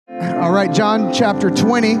All right, John chapter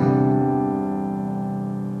 20,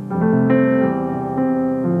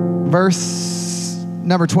 verse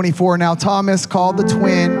number 24. Now Thomas, called the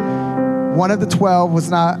twin, one of the 12, was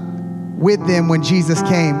not with them when Jesus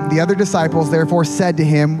came. The other disciples therefore said to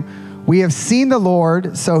him, "We have seen the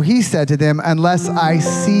Lord." So he said to them, "Unless I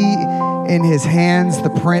see in his hands the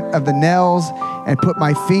print of the nails, and put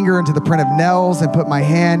my finger into the print of nails, and put my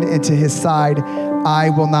hand into his side, I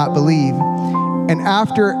will not believe." And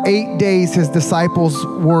after 8 days, his disciples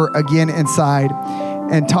were again inside,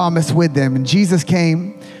 and Thomas with them. And Jesus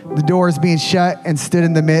came, the doors being shut, and stood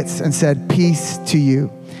in the midst and said, "Peace to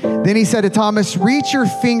you." Then he said to Thomas, "Reach your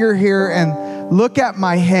finger here and look at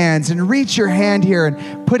my hands, and reach your hand here and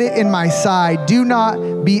put it in my side. Do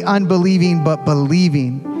not be unbelieving, but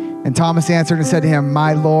believing." And Thomas answered and said to him,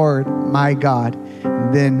 "My Lord, my God."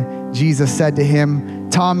 And then Jesus said to him,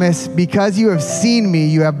 "Thomas, because you have seen me,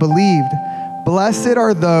 you have believed. Blessed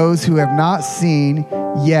are those who have not seen,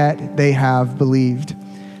 yet they have believed."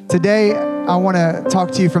 Today, I want to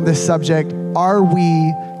talk to you from this subject. Are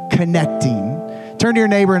we connecting? Turn to your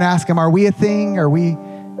neighbor and ask him, are we a thing? Are we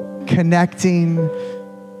connecting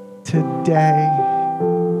today?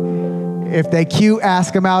 If they cute,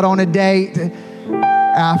 ask them out on a date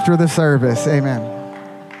after the service. Amen.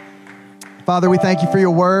 Father, we thank you for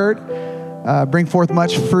your word. Bring forth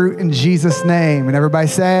much fruit in Jesus' name. And everybody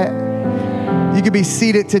say it. You can be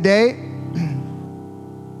seated today.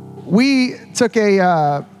 We took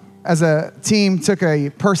as a team, took a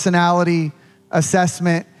personality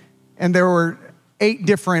assessment, and there were 8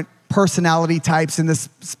 different personality types in this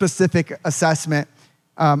specific assessment.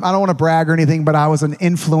 I don't want to brag or anything, but I was an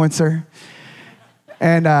influencer.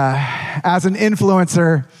 And as an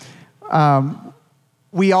influencer,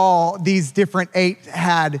 these different 8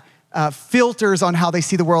 had filters on how they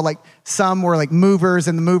see the world. Like some were like movers,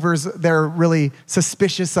 and the movers, they're really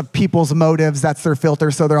suspicious of people's motives. That's their filter.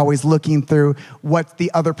 So they're always looking through what the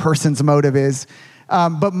other person's motive is.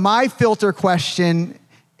 But my filter question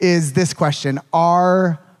is this question: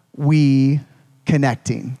 are we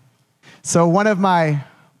connecting? So one of my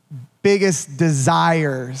biggest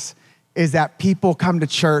desires is that people come to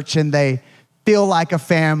church and they feel like a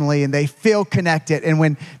family and they feel connected. And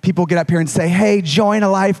when people get up here and say, "Hey, join a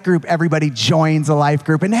life group," everybody joins a life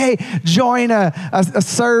group. And hey, join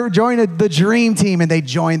the dream team, and they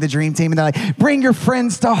join the dream team. And they're like, "Bring your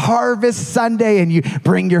friends to Harvest Sunday," and you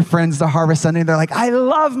bring your friends to Harvest Sunday. And they're like, "I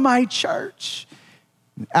love my church."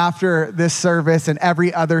 After this service and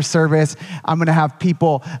every other service, I'm going to have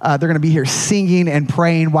people, they're going to be here singing and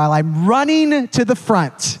praying while I'm running to the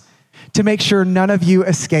front to make sure none of you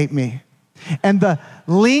escape me. And the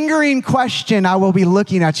lingering question I will be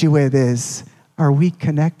looking at you with is, are we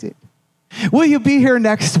connected? Will you be here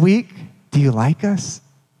next week? Do you like us?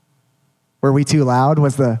 Were we too loud?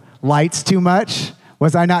 Was the lights too much?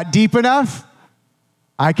 Was I not deep enough?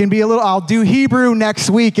 I'll do Hebrew next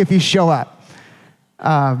week if you show up.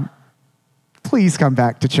 Please come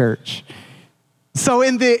back to church. So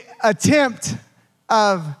in the attempt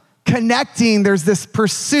of connecting, there's this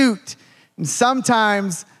pursuit. And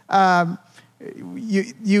sometimes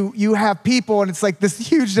you have people, and it's like this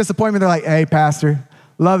huge disappointment. They're like, "Hey, pastor,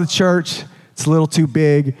 love the church. It's a little too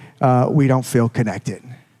big. We don't feel connected."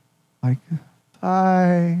 Like,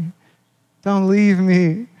 bye. Don't leave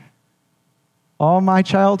me. All my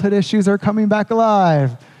childhood issues are coming back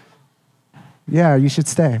alive. Yeah, you should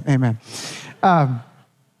stay. Amen.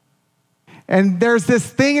 And there's this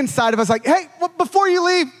thing inside of us like, "Hey, before you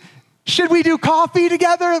leave, should we do coffee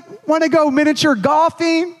together? Want to go miniature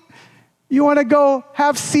golfing? You want to go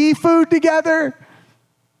have seafood together?"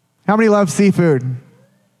 How many love seafood?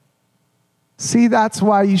 See, that's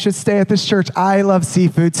why you should stay at this church. I love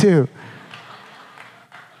seafood too.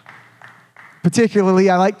 Particularly,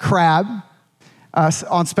 I like crab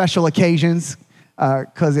on special occasions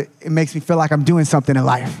because it makes me feel like I'm doing something in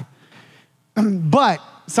life. But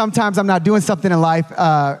sometimes I'm not doing something in life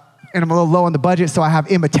and I'm a little low on the budget, so I have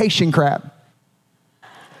imitation crab.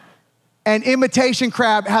 And imitation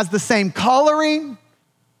crab has the same coloring.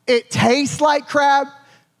 It tastes like crab.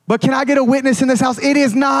 But can I get a witness in this house? It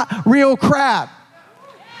is not real crab.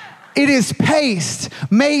 It is paste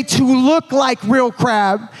made to look like real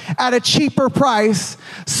crab at a cheaper price.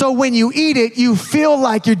 So when you eat it, you feel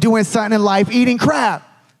like you're doing something in life eating crab.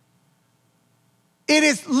 It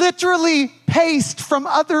is literally paste from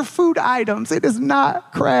other food items. It is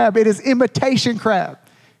not crab. It is imitation crab.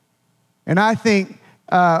 And I think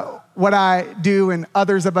what I do and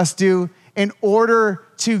others of us do in order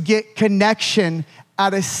to get connection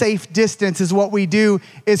at a safe distance is what we do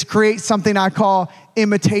is create something I call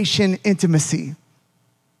imitation intimacy.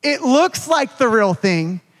 It looks like the real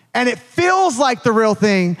thing, And it feels like the real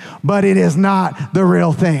thing, but it is not the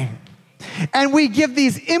real thing. And we give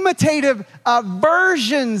these imitative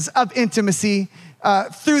versions of intimacy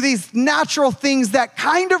through these natural things that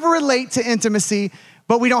kind of relate to intimacy,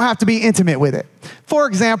 but we don't have to be intimate with it. For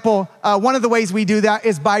example, one of the ways we do that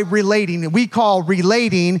is by relating. We call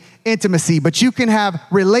relating intimacy, but you can have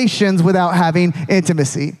relations without having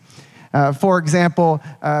intimacy. For example,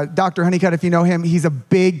 Dr. Honeycutt, if you know him, he's a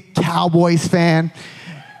big Cowboys fan.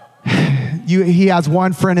 He has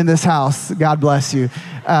one friend in this house. God bless you.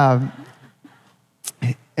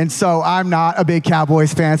 And so I'm not a big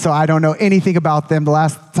Cowboys fan, so I don't know anything about them. The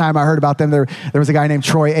last time I heard about them, there was a guy named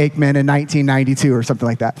Troy Aikman in 1992 or something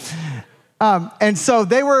like that. And so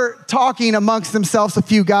they were talking amongst themselves, a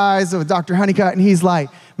few guys with Dr. Honeycutt, and he's like,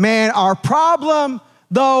 man, our problem,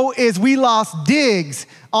 though, is we lost Diggs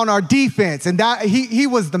on our defense, and that he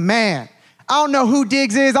was the man. I don't know who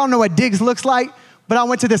Diggs is. I don't know what Diggs looks like, but I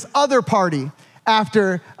went to this other party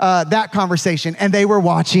after that conversation, and they were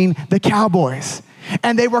watching the Cowboys.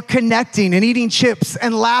 And they were connecting and eating chips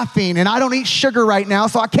and laughing. And I don't eat sugar right now,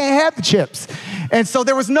 so I can't have the chips. And so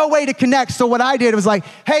there was no way to connect. So what I did was like,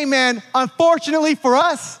 hey, man, unfortunately for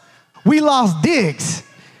us, we lost Diggs.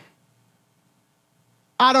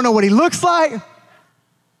 I don't know what he looks like.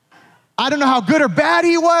 I don't know how good or bad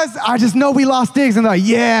he was. I just know we lost Diggs. And they're like,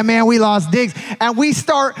 yeah, man, we lost Diggs. And we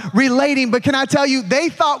start relating. But can I tell you, they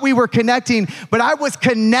thought we were connecting, but I was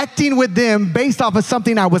connecting with them based off of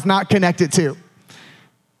something I was not connected to.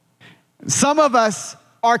 Some of us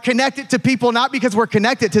are connected to people not because we're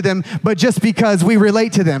connected to them, but just because we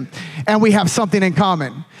relate to them and we have something in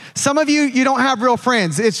common. Some of you don't have real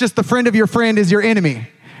friends. It's just the friend of your friend is your enemy.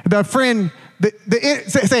 The friend,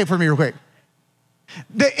 say it for me real quick.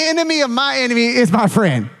 The enemy of my enemy is my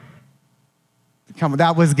friend. Come on,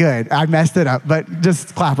 that was good. I messed it up, but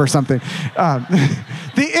just clap or something. That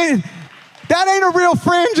ain't a real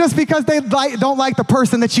friend just because they don't like the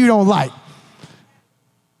person that you don't like.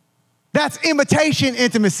 That's imitation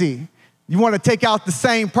intimacy. You want to take out the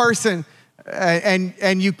same person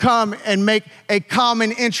and you come and make a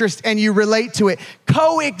common interest and you relate to it.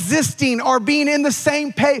 Coexisting or being in the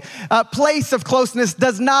same place of closeness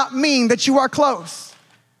does not mean that you are close.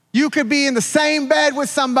 You could be in the same bed with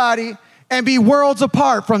somebody and be worlds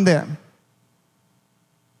apart from them.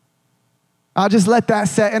 I'll just let that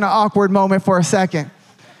set in an awkward moment for a second.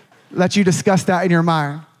 Let you discuss that in your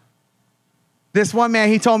mind. This one man,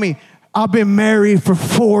 he told me, I've been married for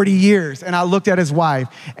 40 years. And I looked at his wife,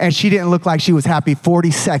 and she didn't look like she was happy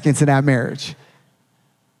 40 seconds in that marriage.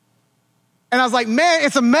 And I was like, man,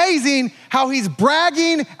 it's amazing how he's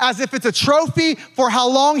bragging as if it's a trophy for how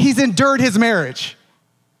long he's endured his marriage.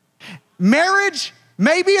 Marriage,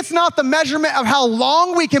 maybe it's not the measurement of how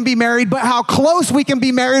long we can be married, but how close we can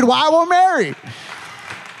be married while we're married.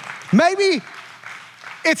 Maybe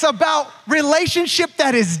it's about relationship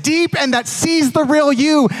that is deep and that sees the real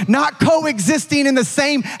you, not coexisting in the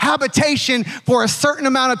same habitation for a certain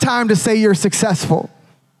amount of time to say you're successful.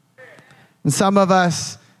 And some of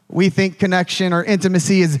us, we think connection or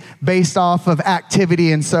intimacy is based off of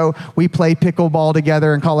activity, and so we play pickleball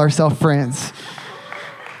together and call ourselves friends.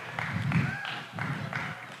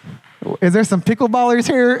 Is there some pickleballers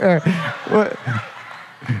here? What?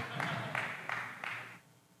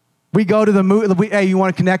 We go to the movie. Hey, you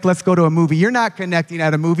want to connect? Let's go to a movie. You're not connecting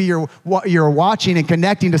at a movie. You're watching and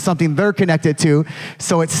connecting to something they're connected to,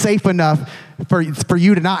 so it's safe enough for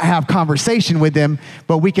you to not have conversation with them,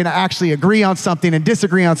 but we can actually agree on something and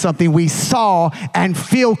disagree on something we saw and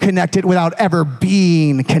feel connected without ever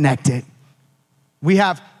being connected. We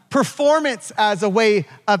have performance as a way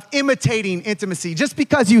of imitating intimacy. Just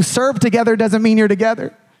because you serve together doesn't mean you're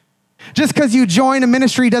together. Just because you join a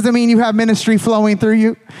ministry doesn't mean you have ministry flowing through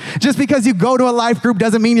you. Just because you go to a life group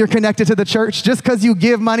doesn't mean you're connected to the church. Just because you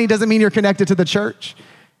give money doesn't mean you're connected to the church.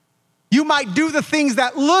 You might do the things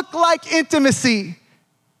that look like intimacy,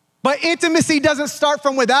 but intimacy doesn't start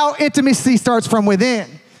from without. Intimacy starts from within.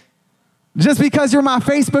 Just because you're my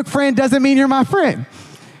Facebook friend doesn't mean you're my friend.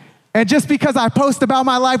 And just because I post about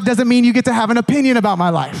my life doesn't mean you get to have an opinion about my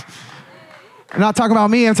life. I'm not talking about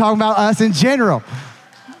me, I'm talking about us in general.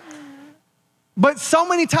 But so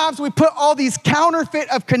many times we put all these counterfeit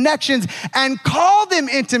of connections and call them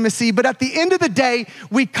intimacy, but at the end of the day,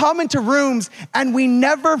 we come into rooms and we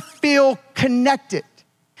never feel connected.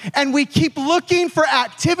 And we keep looking for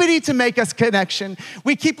activity to make us connection.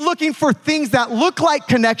 We keep looking for things that look like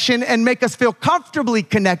connection and make us feel comfortably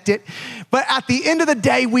connected. But at the end of the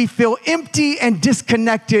day, we feel empty and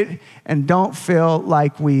disconnected and don't feel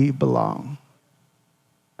like we belong.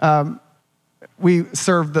 we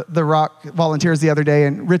served the Rock volunteers the other day,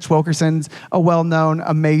 and Rich Wilkerson's a well-known,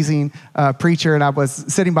 amazing preacher, and I was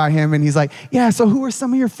sitting by him, and he's like, yeah, so who are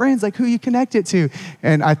some of your friends, like who you connected to?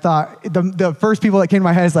 And I thought, the first people that came to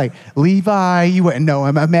my head is like, Levi, you wouldn't know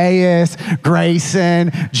him, Emmaus,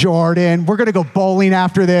 Grayson, Jordan. We're gonna go bowling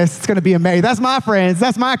after this. It's gonna be amazing. That's my friends,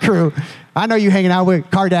 that's my crew. I know you hanging out with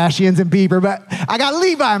Kardashians and Bieber, but I got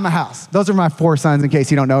Levi in my house. Those are my 4 sons, in case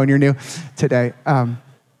you don't know and you're new today.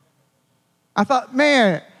 I thought,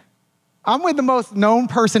 man, I'm with the most known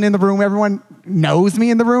person in the room. Everyone knows me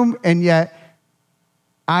in the room, and yet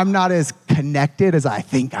I'm not as connected as I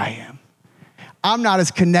think I am. I'm not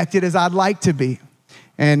as connected as I'd like to be.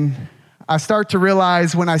 And I start to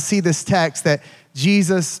realize when I see this text that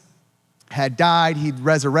Jesus had died, he'd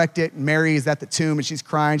resurrected, and Mary is at the tomb and she's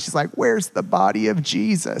crying. She's like, where's the body of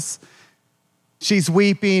Jesus? She's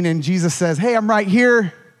weeping, and Jesus says, hey, I'm right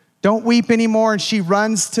here. Don't weep anymore. And she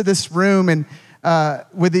runs to this room and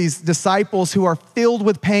with these disciples who are filled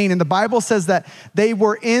with pain. And the Bible says that they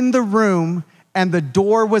were in the room and the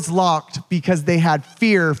door was locked because they had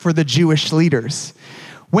fear for the Jewish leaders.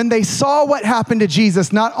 When they saw what happened to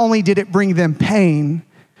Jesus, not only did it bring them pain,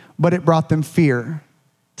 but it brought them fear.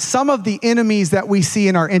 Some of the enemies that we see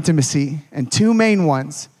in our intimacy, and 2 main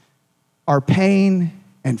ones, are pain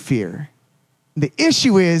and fear. The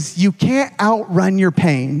issue is you can't outrun your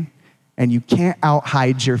pain and you can't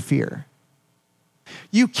outhide your fear.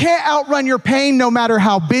 You can't outrun your pain no matter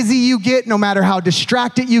how busy you get, no matter how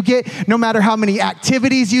distracted you get, no matter how many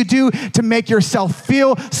activities you do to make yourself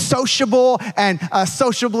feel sociable and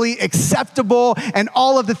sociably acceptable and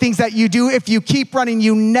all of the things that you do. If you keep running,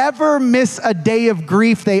 you never miss a day of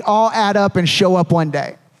grief. They all add up and show up one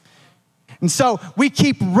day. And so we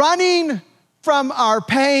keep running from our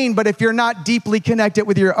pain, but if you're not deeply connected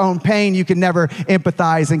with your own pain, you can never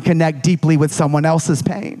empathize and connect deeply with someone else's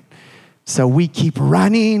pain. So we keep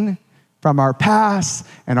running from our past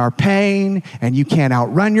and our pain, and you can't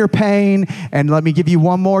outrun your pain. And let me give you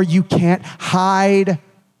one more. You can't hide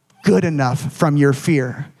good enough from your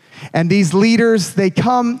fear. And these leaders, they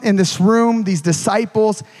come in this room, these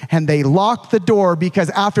disciples, and they lock the door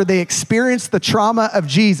because after they experienced the trauma of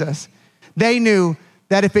Jesus, they knew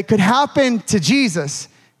that if it could happen to Jesus,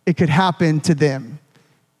 it could happen to them.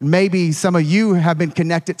 Maybe some of you have been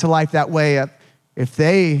connected to life that way. If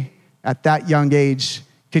they, at that young age,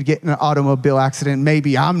 could get in an automobile accident,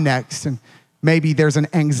 maybe I'm next. And maybe there's an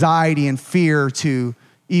anxiety and fear to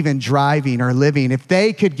even driving or living. If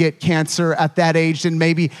they could get cancer at that age, then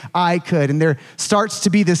maybe I could. And there starts to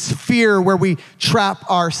be this fear where we trap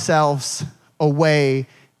ourselves away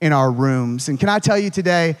in our rooms. And can I tell you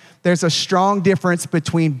today, there's a strong difference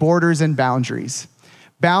between borders and boundaries.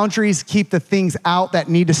 Boundaries keep the things out that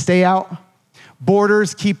need to stay out.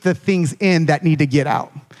 Borders keep the things in that need to get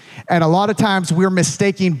out. And a lot of times we're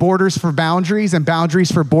mistaking borders for boundaries and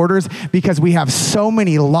boundaries for borders because we have so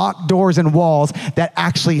many locked doors and walls that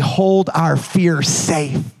actually hold our fear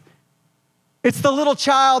safe. It's the little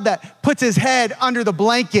child that puts his head under the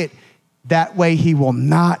blanket. That way he will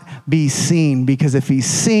not be seen, because if he's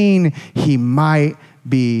seen, he might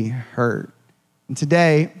be hurt. And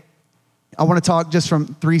today, I want to talk just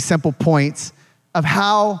from 3 simple points of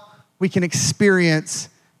how we can experience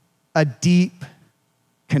a deep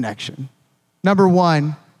connection. Number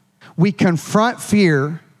 1, we confront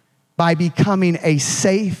fear by becoming a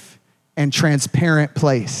safe and transparent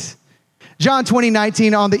place. John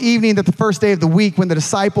 20:19, on the evening that the first day of the week when the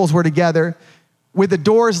disciples were together, with the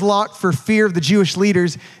doors locked for fear of the Jewish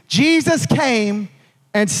leaders, Jesus came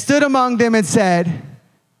and stood among them and said,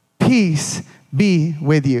 peace be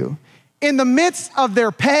with you. In the midst of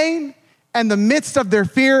their pain and the midst of their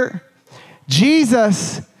fear,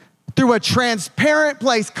 Jesus, through a transparent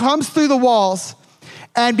place, comes through the walls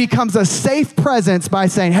and becomes a safe presence by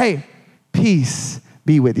saying, hey, peace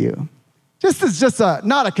be with you. This is just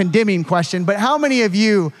not a condemning question, but how many of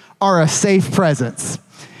you are a safe presence?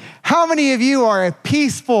 How many of you are a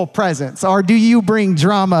peaceful presence, or do you bring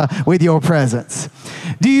drama with your presence?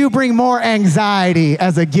 Do you bring more anxiety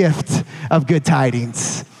as a gift of good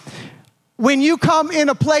tidings? When you come in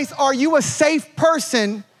a place, are you a safe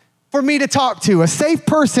person for me to talk to? A safe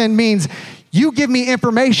person means you give me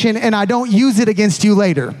information and I don't use it against you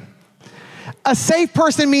later. A safe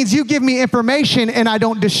person means you give me information and I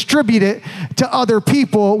don't distribute it to other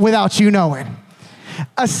people without you knowing.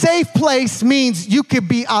 A safe place means you could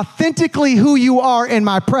be authentically who you are in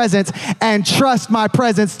my presence and trust my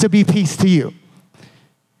presence to be peace to you.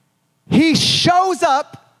 He shows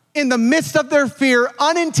up in the midst of their fear,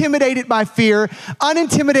 unintimidated by fear,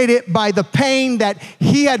 unintimidated by the pain that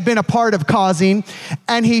he had been a part of causing.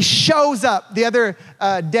 And he shows up. The other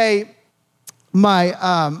day,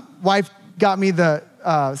 My wife got me the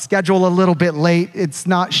schedule a little bit late. It's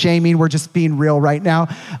not shaming. We're just being real right now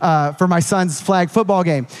for my son's flag football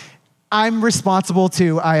game. I'm responsible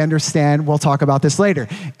too. I understand. We'll talk about this later.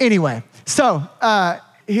 Anyway, so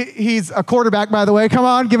he's a quarterback, by the way. Come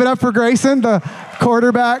on, give it up for Grayson, the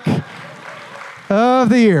quarterback of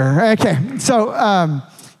the year. Okay, so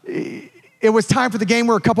it was time for the game.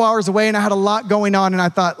 We're a couple hours away, and I had a lot going on, and I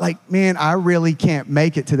thought, like, man, I really can't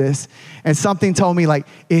make it to this. And something told me, like,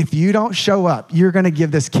 if you don't show up, you're going to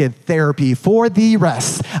give this kid therapy for the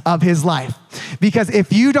rest of his life. Because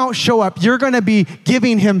if you don't show up, you're going to be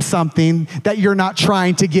giving him something that you're not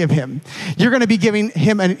trying to give him. You're going to be giving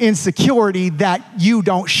him an insecurity that you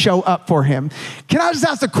don't show up for him. Can I just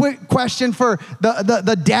ask a quick question for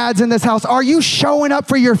the dads in this house? Are you showing up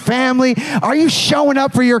for your family? Are you showing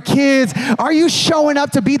up for your kids? Are you showing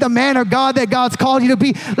up to be the man of God that God's called you to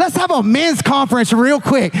be? Let's have a men's conference real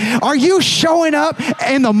quick. Are you showing up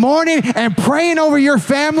in the morning and praying over your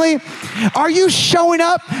family? Are you showing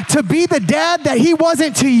up to be the dad that he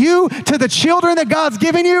wasn't to you, to the children that God's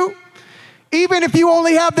given you? Even if you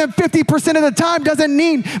only have them 50% of the time, doesn't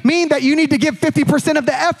mean that you need to give 50% of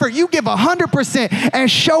the effort. You give 100%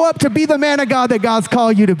 and show up to be the man of God that God's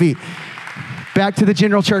called you to be. Back to the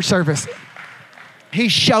general church service. He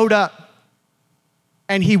showed up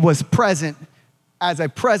and he was present as a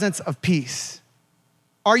presence of peace.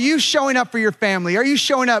 Are you showing up for your family? Are you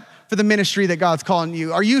showing up for the ministry that God's calling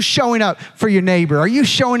you? Are you showing up for your neighbor? Are you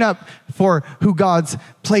showing up for who God's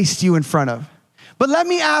placed you in front of? But let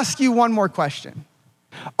me ask you one more question.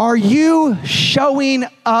 Are you showing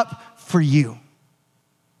up for you?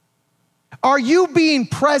 Are you being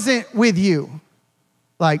present with you?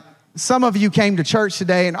 Like some of you came to church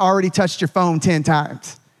today and already touched your phone 10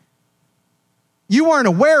 times. You weren't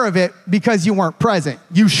aware of it because you weren't present.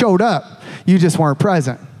 You showed up, you just weren't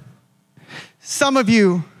present. Some of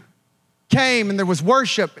you came and there was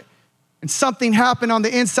worship and something happened on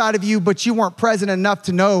the inside of you, but you weren't present enough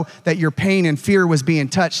to know that your pain and fear was being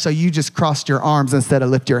touched, so you just crossed your arms instead of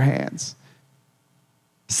lift your hands.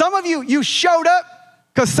 Some of you, you showed up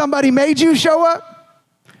because somebody made you show up,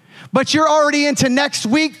 but you're already into next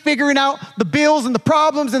week figuring out the bills and the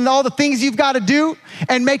problems and all the things you've got to do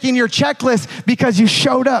and making your checklist because you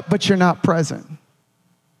showed up, but you're not present.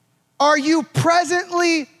 Are you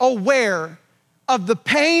presently aware of the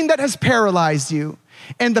pain that has paralyzed you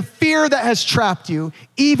and the fear that has trapped you,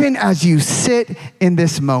 even as you sit in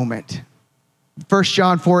this moment? 1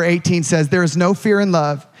 John 4:18 says, there is no fear in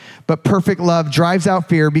love, but perfect love drives out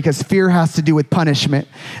fear because fear has to do with punishment.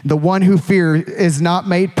 The one who fears is not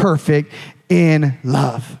made perfect in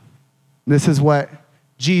love. This is what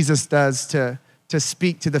Jesus does to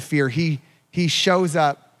speak to the fear. He shows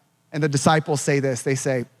up, and the disciples say this. They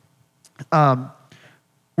say,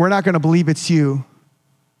 we're not going to believe it's you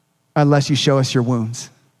unless you show us your wounds.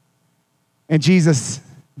 And Jesus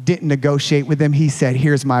didn't negotiate with them. He said,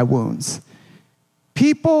 here's my wounds.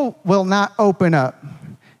 People will not open up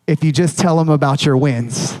if you just tell them about your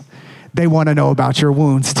wins. They want to know about your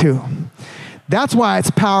wounds too. That's why it's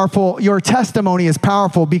powerful. Your testimony is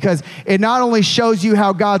powerful because it not only shows you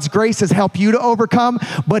how God's grace has helped you to overcome,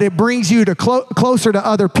 but it brings you to closer to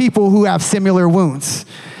other people who have similar wounds,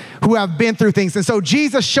 who have been through things. And so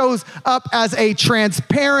Jesus shows up as a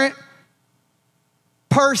transparent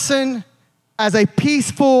person, as a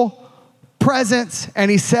peaceful presence, and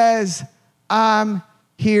he says, I'm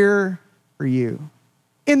here for you.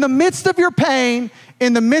 In the midst of your pain,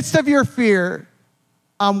 in the midst of your fear,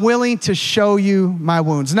 I'm willing to show you my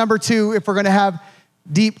wounds. Number two, if we're going to have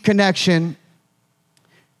deep connection,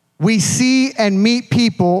 we see and meet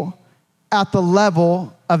people at the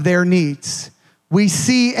level of their needs. We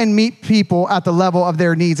see and meet people at the level of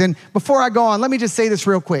their needs. And before I go on, let me just say this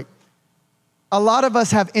real quick. A lot of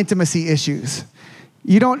us have intimacy issues.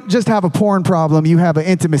 You don't just have a porn problem, you have an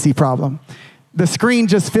intimacy problem. The screen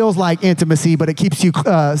just feels like intimacy, but it keeps you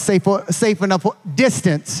safe enough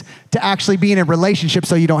distance to actually be in a relationship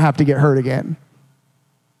so you don't have to get hurt again.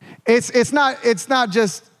 It's not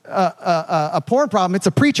just a porn problem, it's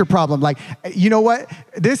a preacher problem. Like, you know what?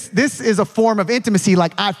 This is a form of intimacy.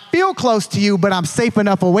 Like, I feel close to you, but I'm safe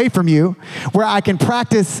enough away from you where I can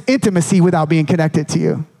practice intimacy without being connected to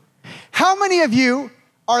you. How many of you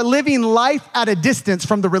are living life at a distance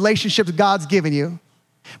from the relationships God's given you,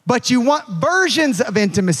 but you want versions of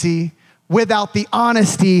intimacy without the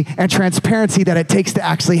honesty and transparency that it takes to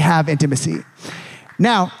actually have intimacy?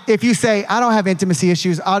 Now, if you say, I don't have intimacy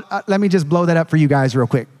issues, let me just blow that up for you guys real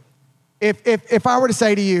quick. If I were to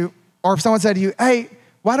say to you, or if someone said to you, hey,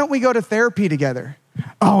 why don't we go to therapy together?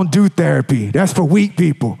 I don't do therapy. That's for weak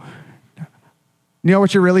people. You know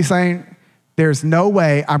what you're really saying? there's no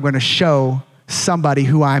way I'm going to show somebody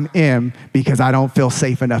who I am because I don't feel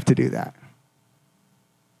safe enough to do that.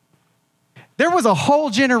 There was a whole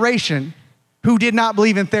generation who did not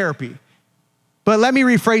believe in therapy. But let me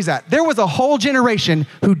rephrase that. There was a whole generation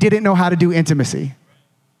who didn't know how to do intimacy.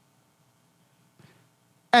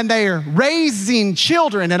 And they're raising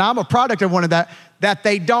children, and I'm a product of one of that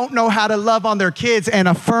they don't know how to love on their kids and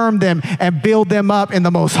affirm them and build them up in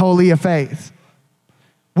the most holy of faith.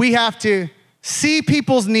 We have to see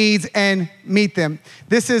people's needs and meet them.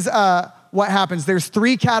 This is what happens. There's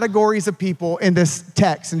 3 categories of people in this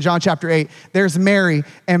text in John chapter 8. There's Mary,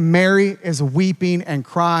 and Mary is weeping and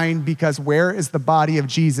crying because where is the body of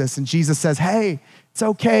Jesus? And Jesus says, hey, it's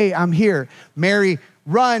okay, I'm here. Mary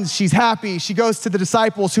runs, she's happy. She goes to the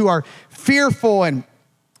disciples who are fearful and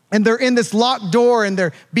they're in this locked door and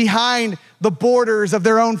they're behind the borders of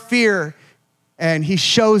their own fear. And he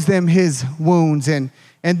shows them his wounds. And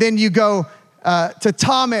then you go to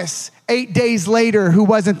Thomas 8 days later who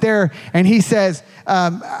wasn't there. And he says,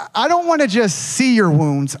 I don't want to just see your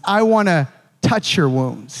wounds. I want to touch your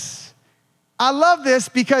wounds. I love this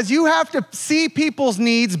because you have to see people's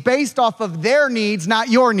needs based off of their needs, not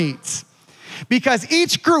your needs. Because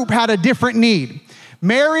each group had a different need.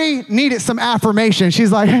 Mary needed some affirmation.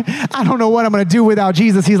 She's like, I don't know what I'm going to do without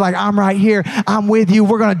Jesus. He's like, I'm right here. I'm with you.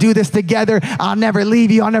 We're going to do this together. I'll never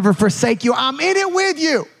leave you. I'll never forsake you. I'm in it with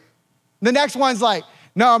you. The next one's like,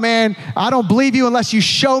 no, man, I don't believe you unless you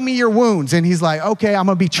show me your wounds. And he's like, okay, I'm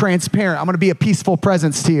going to be transparent. I'm going to be a peaceful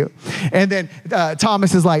presence to you. And then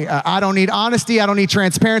Thomas is like, I don't need honesty. I don't need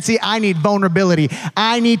transparency. I need vulnerability.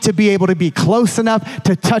 I need to be able to be close enough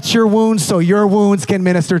to touch your wounds so your wounds can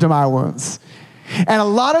minister to my wounds. And a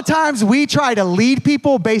lot of times we try to lead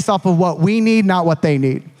people based off of what we need, not what they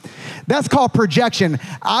need. That's called projection.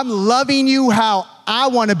 I'm loving you how I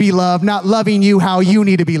want to be loved, not loving you how you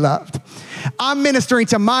need to be loved. I'm ministering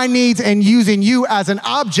to my needs and using you as an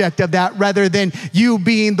object of that rather than you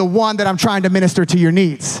being the one that I'm trying to minister to your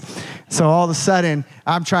needs. So all of a sudden,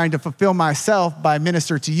 I'm trying to fulfill myself by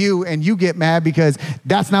minister to you, and you get mad because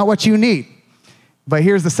that's not what you need. But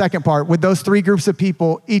here's the second part. With those 3 groups of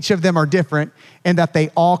people, each of them are different in that they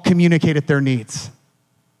all communicated their needs.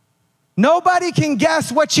 Nobody can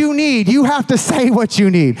guess what you need. You have to say what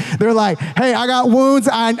you need. They're like, hey, I got wounds.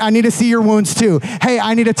 I need to see your wounds too. Hey,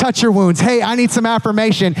 I need to touch your wounds. Hey, I need some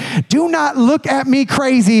affirmation. Do not look at me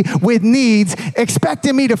crazy with needs,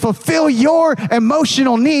 expecting me to fulfill your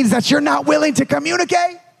emotional needs that you're not willing to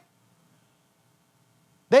communicate.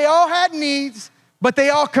 They all had needs, but they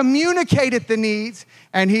all communicated the needs.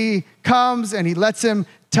 And he comes and he lets him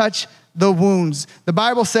touch the wounds. The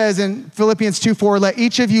Bible says in Philippians 2:4, let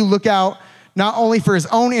each of you look out not only for his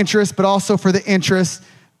own interest, but also for the interest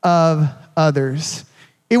of others.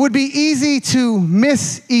 It would be easy to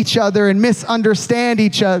miss each other and misunderstand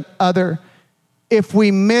each other if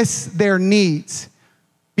we miss their needs,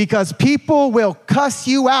 because people will cuss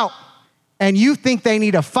you out and you think they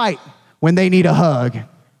need a fight when they need a hug.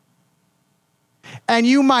 And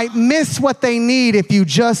you might miss what they need if you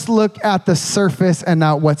just look at the surface and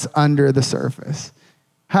not what's under the surface.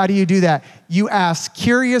 How do you do that? You ask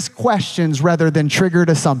curious questions rather than triggered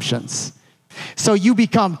assumptions. So you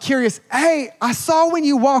become curious. Hey, I saw when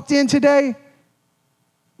you walked in today,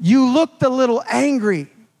 you looked a little angry.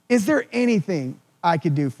 Is there anything I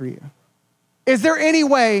could do for you? Is there any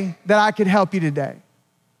way that I could help you today?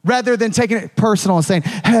 Rather than taking it personal and saying,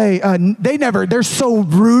 hey, they're so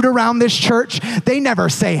rude around this church. They never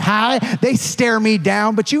say hi. They stare me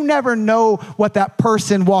down, but you never know what that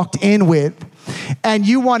person walked in with. And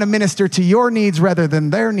you want to minister to your needs rather than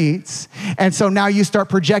their needs. And so now you start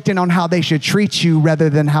projecting on how they should treat you rather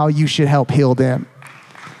than how you should help heal them.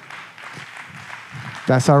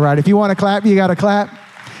 That's all right. If you want to clap, you got to clap.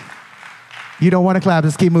 You don't want to clap,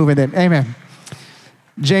 just keep moving then. Amen.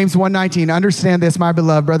 James 1:19, understand this, my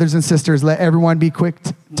beloved brothers and sisters, let everyone be quick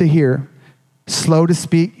to hear, slow to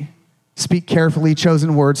speak, speak carefully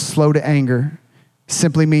chosen words, slow to anger.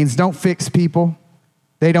 Simply means don't fix people.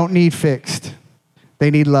 They don't need fixed.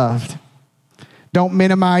 They need loved. Don't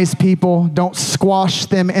minimize people. Don't squash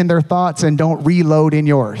them in their thoughts, and don't reload in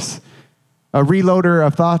yours. A reloader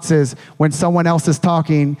of thoughts is when someone else is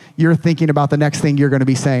talking, you're thinking about the next thing you're going to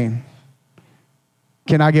be saying.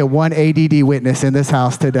 Can I get one ADD witness in this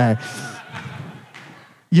house today?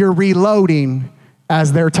 You're reloading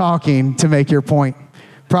as they're talking to make your point.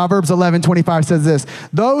 Proverbs 11:25 says this,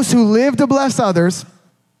 those who live to bless others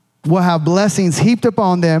will have blessings heaped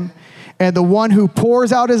upon them, and the one who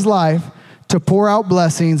pours out his life to pour out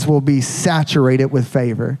blessings will be saturated with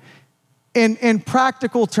favor. In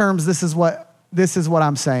practical terms, this is what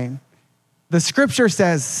I'm saying. The scripture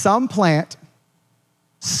says some plant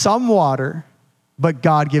some water, but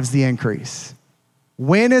God gives the increase.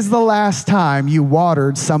 When is the last time you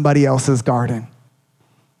watered somebody else's garden?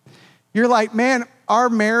 You're like, man, our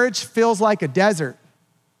marriage feels like a desert.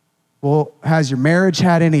 Well, has your marriage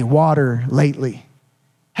had any water lately?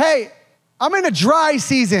 Hey, I'm in a dry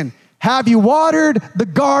season. Have you watered the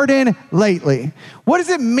garden lately? What does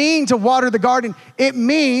it mean to water the garden? It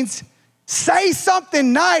means say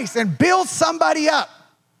something nice and build somebody up.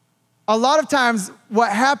 A lot of times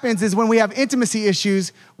what happens is when we have intimacy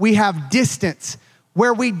issues, we have distance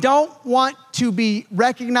where we don't want to be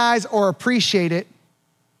recognized or appreciated.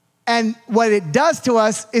 And what it does to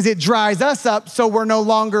us is it dries us up so we're no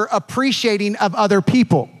longer appreciating of other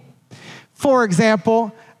people. For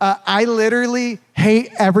example, I literally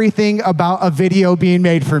hate everything about a video being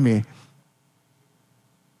made for me.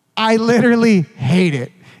 I literally hate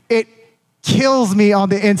it. It kills me on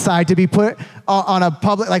the inside to be put on a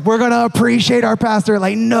public, like, we're gonna appreciate our pastor.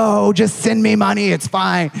 Like, no, just send me money, it's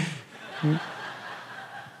fine.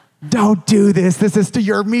 Don't do this. This is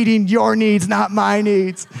you're meeting your needs, not my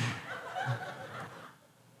needs.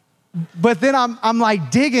 But then I'm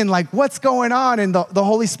like digging, like, what's going on? And the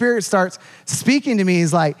Holy Spirit starts speaking to me.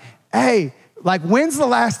 He's like, hey, like, when's the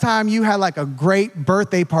last time you had like a great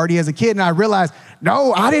birthday party as a kid? And I realized,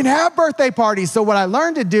 no, I didn't have birthday parties. So what I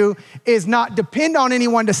learned to do is not depend on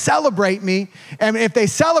anyone to celebrate me. And if they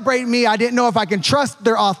celebrate me, I didn't know if I can trust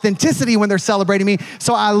their authenticity when they're celebrating me.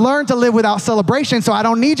 So I learned to live without celebration. So I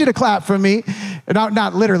don't need you to clap for me.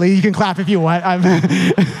 Not literally, you can clap if you want.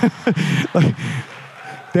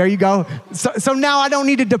 There you go. So now I don't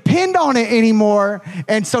need to depend on it anymore.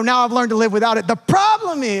 And so now I've learned to live without it. The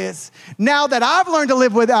problem is, now that I've learned to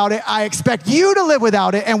live without it, I expect you to live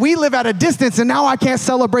without it. And we live at a distance, and now I can't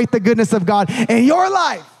celebrate the goodness of God in your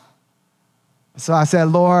life. So I said,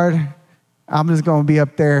 Lord, I'm just going to be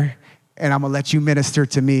up there, and I'm going to let you minister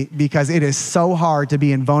to me, because it is so hard to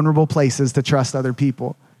be in vulnerable places to trust other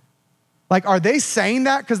people. Like, are they saying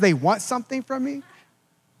that because they want something from me?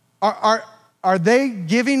 Are they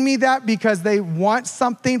giving me that because they want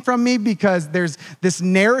something from me? Because there's this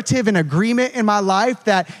narrative and agreement in my life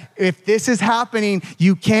that if this is happening,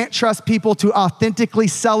 you can't trust people to authentically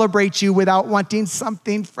celebrate you without wanting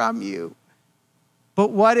something from you.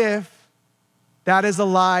 But what if that is a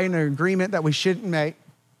lie and an agreement that we shouldn't make?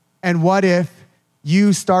 And what if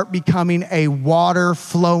you start becoming a water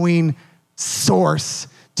flowing source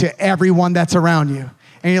to everyone that's around you?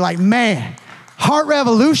 And you're like, man, Heart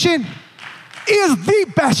Revolution is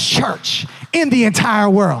the best church in the entire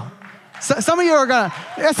world. So some of you are gonna,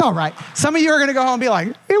 that's all right. Some of you are gonna go home and be like,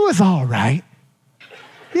 it was all right.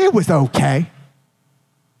 It was okay.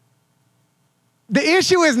 The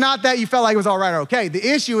issue is not that you felt like it was all right or okay.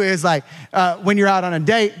 The issue is like when you're out on a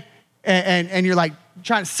date and you're like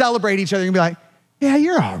trying to celebrate each other and be like, yeah,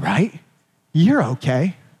 you're all right. You're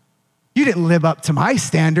okay. You didn't live up to my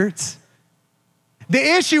standards. The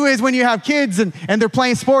issue is when you have kids and they're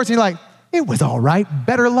playing sports and you're like, it was all right.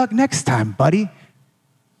 Better luck next time, buddy.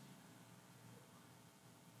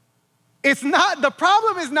 The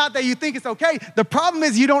problem is not that you think it's okay. The problem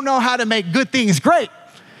is you don't know how to make good things great.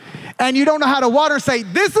 And you don't know how to water and say,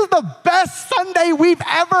 this is the best Sunday we've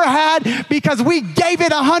ever had because we gave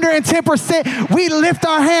it 110%. We lift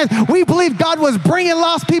our hands. We believe God was bringing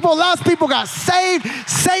lost people. Lost people got saved.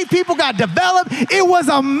 Saved people got developed. It was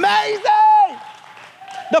amazing.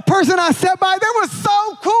 The person I sat by, they were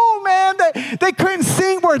so cool, man. They couldn't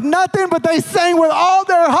sing worth nothing, but they sang with all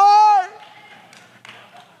their heart.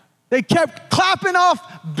 They kept clapping off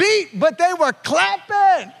beat, but they were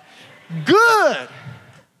clapping good.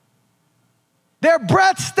 Their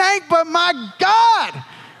breath stank, but my God,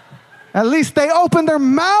 at least they opened their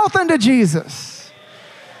mouth unto Jesus.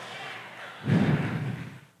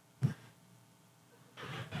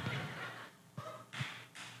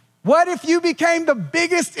 What if you became the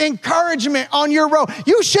biggest encouragement on your row?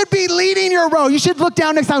 You should be leading your row. You should look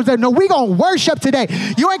down next time and say, no, we're going to worship today.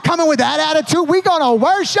 You ain't coming with that attitude. We're going to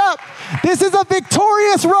worship. This is a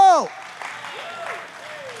victorious row.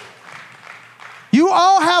 You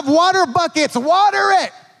all have water buckets. Water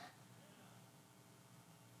it.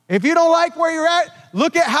 If you don't like where you're at,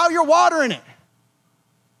 look at how you're watering it.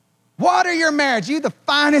 Water your marriage. You're the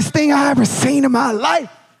finest thing I ever seen in my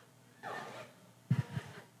life.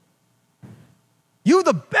 You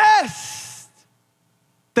the best.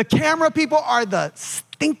 The camera people are the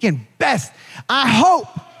stinking best. I hope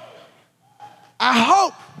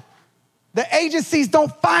the agencies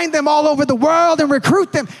don't find them all over the world and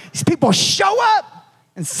recruit them. These people show up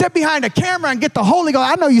and sit behind a camera and get the Holy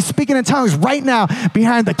Ghost. I know you speaking in tongues right now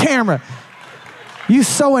behind the camera. You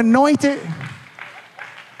so anointed.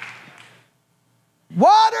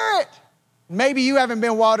 Water it. Maybe you haven't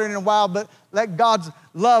been watered in a while, but let God's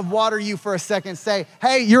love water you for a second. Say,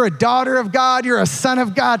 hey, you're a daughter of God. You're a son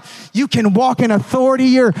of God. You can walk in authority.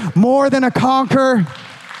 You're more than a conqueror.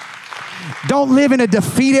 Don't live in a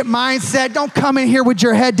defeated mindset. Don't come in here with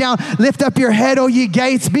your head down. Lift up your head, O ye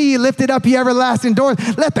gates. Be ye lifted up, ye everlasting doors.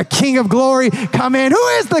 Let the King of glory come in. Who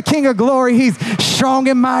is the King of glory? He's strong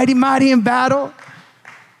and mighty, mighty in battle.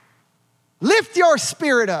 Lift your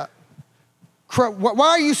spirit up. Why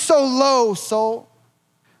are you so low, soul?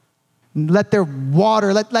 Let their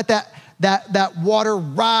water, let that water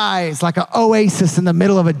rise like an oasis in the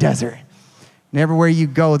middle of a desert. And everywhere you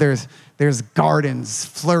go, there's gardens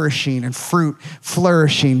flourishing and fruit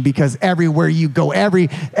flourishing, because everywhere you go,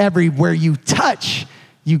 everywhere you touch,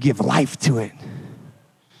 you give life to it.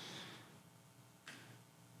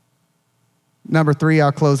 Number 3,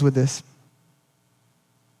 I'll close with this.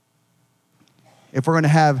 If we're going to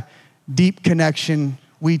have deep connection,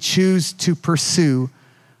 we choose to pursue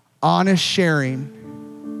honest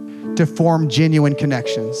sharing to form genuine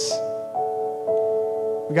connections.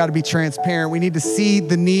 We got to be transparent. We need to see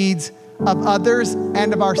the needs of others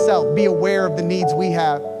and of ourselves. Be aware of the needs we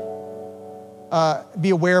have. Be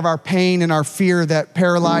aware of our pain and our fear that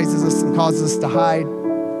paralyzes us and causes us to hide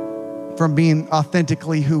from being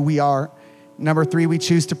authentically who we are. Number 3, we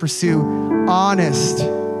choose to pursue honest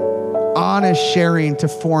sharing to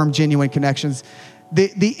form genuine connections.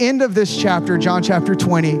 The end of this chapter, John chapter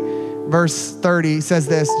 20, verse 30 says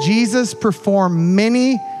this: Jesus performed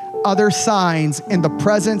many other signs in the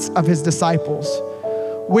presence of his disciples,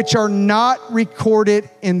 which are not recorded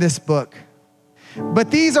in this book.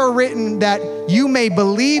 But these are written that you may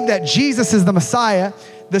believe that Jesus is the Messiah,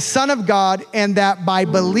 the Son of God, and that by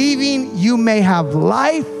believing you may have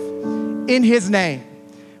life in his name.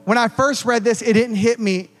 When I first read this, it didn't hit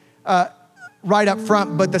me right up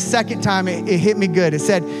front, but the second time it hit me good. It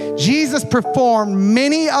said, Jesus performed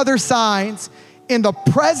many other signs in the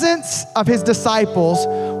presence of his disciples,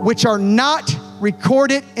 which are not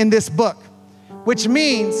recorded in this book. Which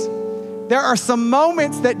means there are some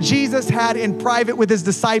moments that Jesus had in private with his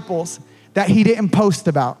disciples that he didn't post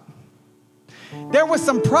about. There were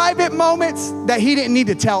some private moments that he didn't need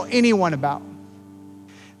to tell anyone about.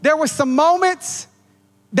 There were some moments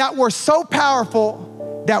that were so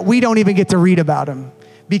powerful that we don't even get to read about them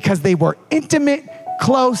because they were intimate,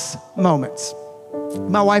 close moments.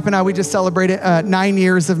 My wife and I, we just celebrated 9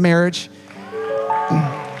 years of marriage.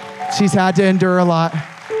 She's had to endure a lot.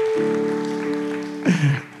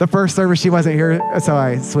 The first service she wasn't here, so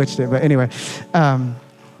I switched it. But anyway,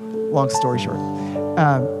 long story short.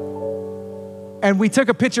 And we took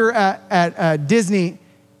a picture at Disney,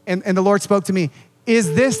 and the Lord spoke to me.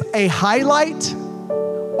 Is this a highlight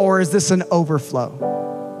or is this an overflow?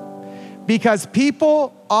 Because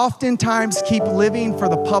people oftentimes keep living for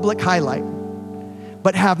the public highlight,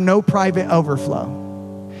 but have no private overflow.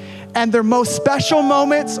 And their most special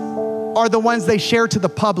moments are the ones they share to the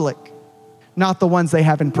public, not the ones they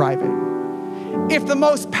have in private. If the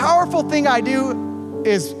most powerful thing I do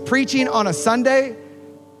is preaching on a Sunday,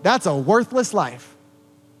 that's a worthless life.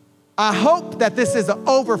 I hope that this is an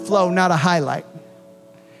overflow, not a highlight.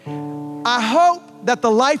 I hope that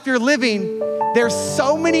the life you're living, there's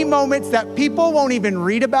so many moments that people won't even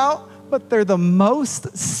read about, but they're the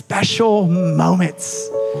most special moments.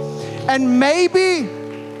 And maybe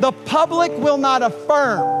the public will not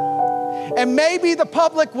affirm, and maybe the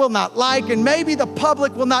public will not like, and maybe the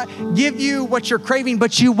public will not give you what you're craving,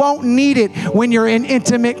 but you won't need it when you're in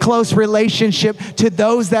intimate, close relationship to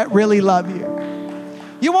those that really love you.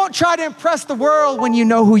 You won't try to impress the world when you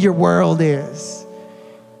know who your world is.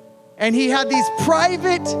 And he had these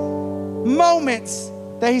private moments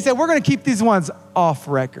that he said, we're going to keep these ones off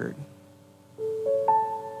record.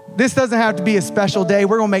 This doesn't have to be a special day.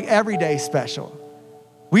 We're going to make every day special.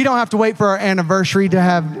 We don't have to wait for our anniversary to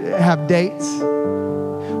have dates.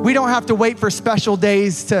 We don't have to wait for special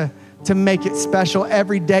days to make it special.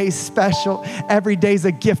 Every day is special. Every day is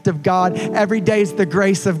a gift of God. Every day is the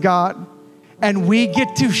grace of God. And we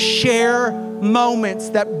get to share moments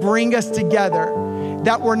that bring us together,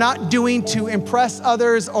 that we're not doing to impress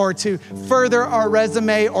others or to further our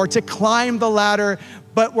resume or to climb the ladder,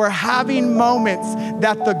 but we're having moments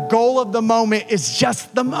that the goal of the moment is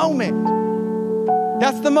just the moment.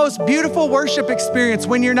 That's the most beautiful worship experience,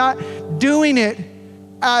 when you're not doing it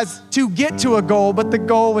as to get to a goal, but the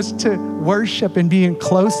goal was to worship and be in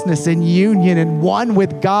closeness and union and one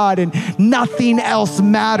with God, and nothing else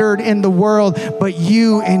mattered in the world but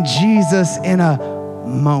you and Jesus in a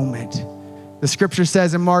moment. The scripture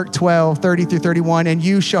says in Mark 12, 30 through 31, and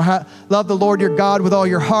you shall love the Lord your God with all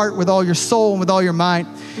your heart, with all your soul, and with all your mind,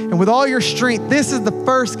 and with all your strength. This is the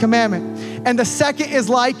first commandment. And the second is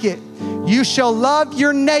like it. You shall love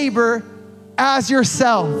your neighbor as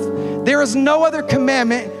yourself. There is no other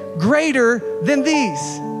commandment greater than these.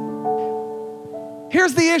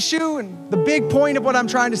 Here's the issue, and the big point of what I'm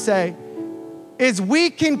trying to say is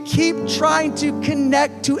we can keep trying to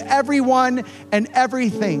connect to everyone and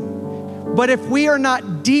everything. But if we are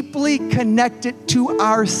not deeply connected to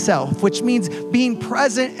ourselves, which means being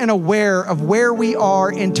present and aware of where we are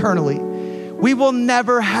internally, we will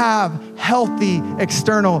never have healthy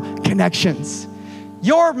external connections.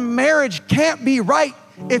 Your marriage can't be right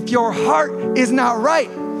if your heart is not right.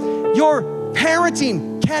 Your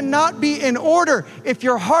parenting cannot be in order if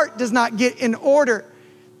your heart does not get in order.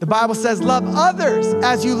 The Bible says, love others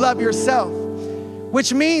as you love yourself.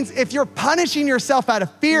 Which means if you're punishing yourself out of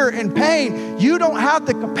fear and pain, you don't have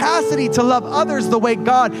the capacity to love others the way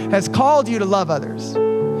God has called you to love others.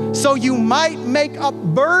 So you might make up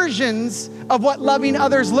versions of what loving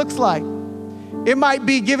others looks like. It might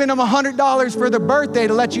be giving them $100 for their birthday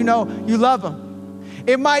to let you know you love them.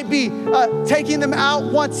 It might be taking them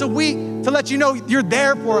out once a week to let you know you're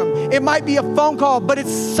there for them. It might be a phone call, but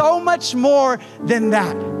it's so much more than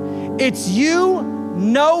that. It's you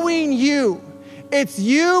knowing you. It's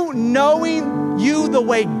you knowing you the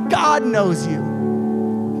way God knows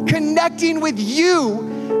you. Connecting with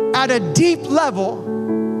you at a deep level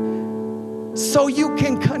so you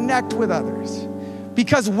can connect with others.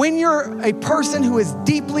 Because when you're a person who is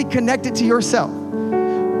deeply connected to yourself,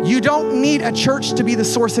 you don't need a church to be the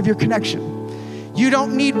source of your connection. You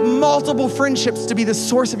don't need multiple friendships to be the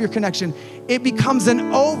source of your connection. It becomes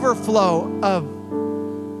an overflow of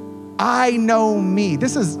I know me.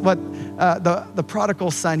 This is what the prodigal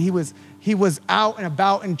son, he was out and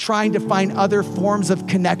about and trying to find other forms of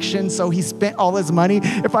connection. So he spent all his money.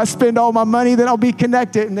 If I spend all my money, then I'll be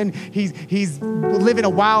connected. And then he's living a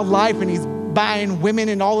wild life and he's buying women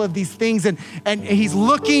and all of these things. And he's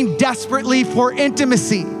looking desperately for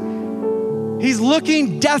intimacy. He's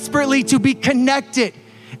looking desperately to be connected.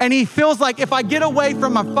 And he feels like if I get away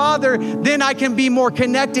from my father, then I can be more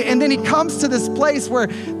connected. And then he comes to this place where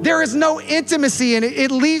there is no intimacy and it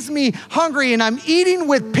leaves me hungry. And I'm eating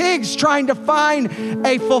with pigs trying to find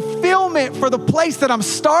a fulfillment for the place that I'm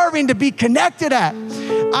starving to be connected at.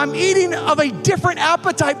 I'm eating of a different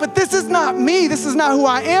appetite, but this is not me. This is not who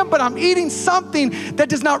I am, but I'm eating something that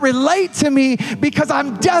does not relate to me because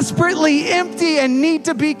I'm desperately empty and need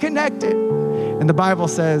to be connected. And the Bible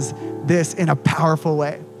says this in a powerful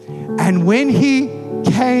way. And when he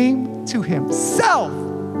came to himself,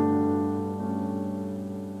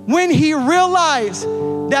 when he realized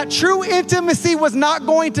that true intimacy was not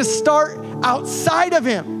going to start outside of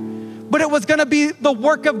him, but it was going to be the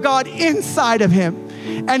work of God inside of him.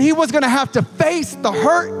 And he was going to have to face the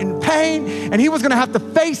hurt and pain, and he was going to have to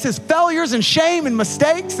face his failures and shame and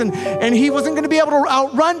mistakes, and he wasn't going to be able to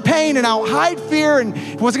outrun pain and outhide fear, and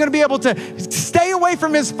he wasn't going to be able to stay away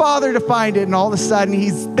from his father to find it. And all of a sudden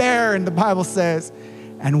he's there, and the Bible says,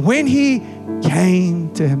 and when he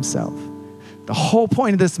came to himself. The whole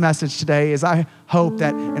point of this message today is I hope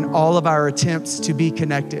that in all of our attempts to be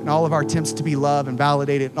connected, and all of our attempts to be loved and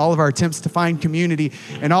validated, and all of our attempts to find community,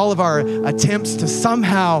 and all of our attempts to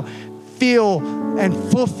somehow feel and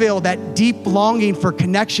fulfill that deep longing for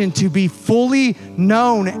connection, to be fully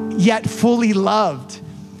known yet fully loved.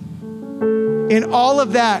 In all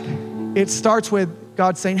of that, it starts with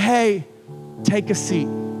God saying, hey, take a seat.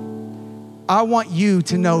 I want you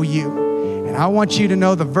to know you, and I want you to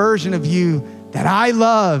know the version of you that I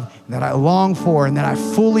love, and that I long for, and that I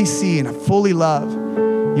fully see and I fully love.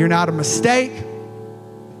 You're not a mistake.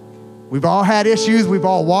 We've all had issues. We've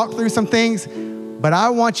all walked through some things, but I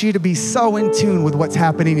want you to be so in tune with what's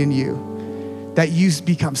happening in you that you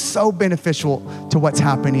become so beneficial to what's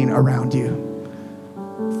happening around you.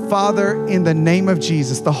 Father, in the name of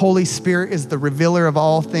Jesus, the Holy Spirit is the revealer of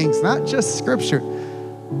all things, not just scripture,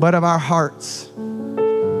 but of our hearts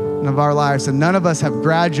and of our lives. And none of us have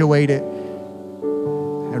graduated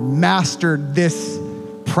and mastered this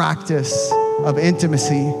practice of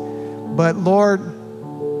intimacy. But Lord,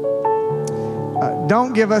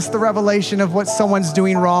 don't give us the revelation of what someone's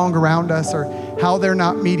doing wrong around us, or how they're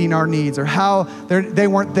not meeting our needs, or how they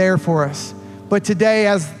weren't there for us. But today,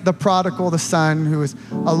 as the prodigal, the son who is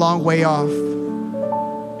a long way off,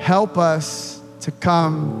 help us to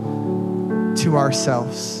come to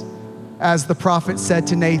ourselves. As the prophet said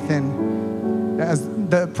to Nathan, as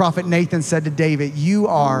the prophet Nathan said to David, you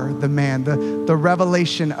are the man, the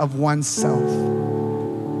revelation of oneself.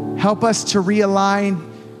 Help us to realign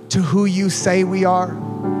to who you say we are.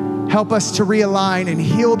 Help us to realign and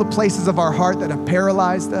heal the places of our heart that have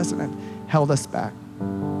paralyzed us and have held us back.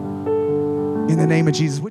 In the name of Jesus.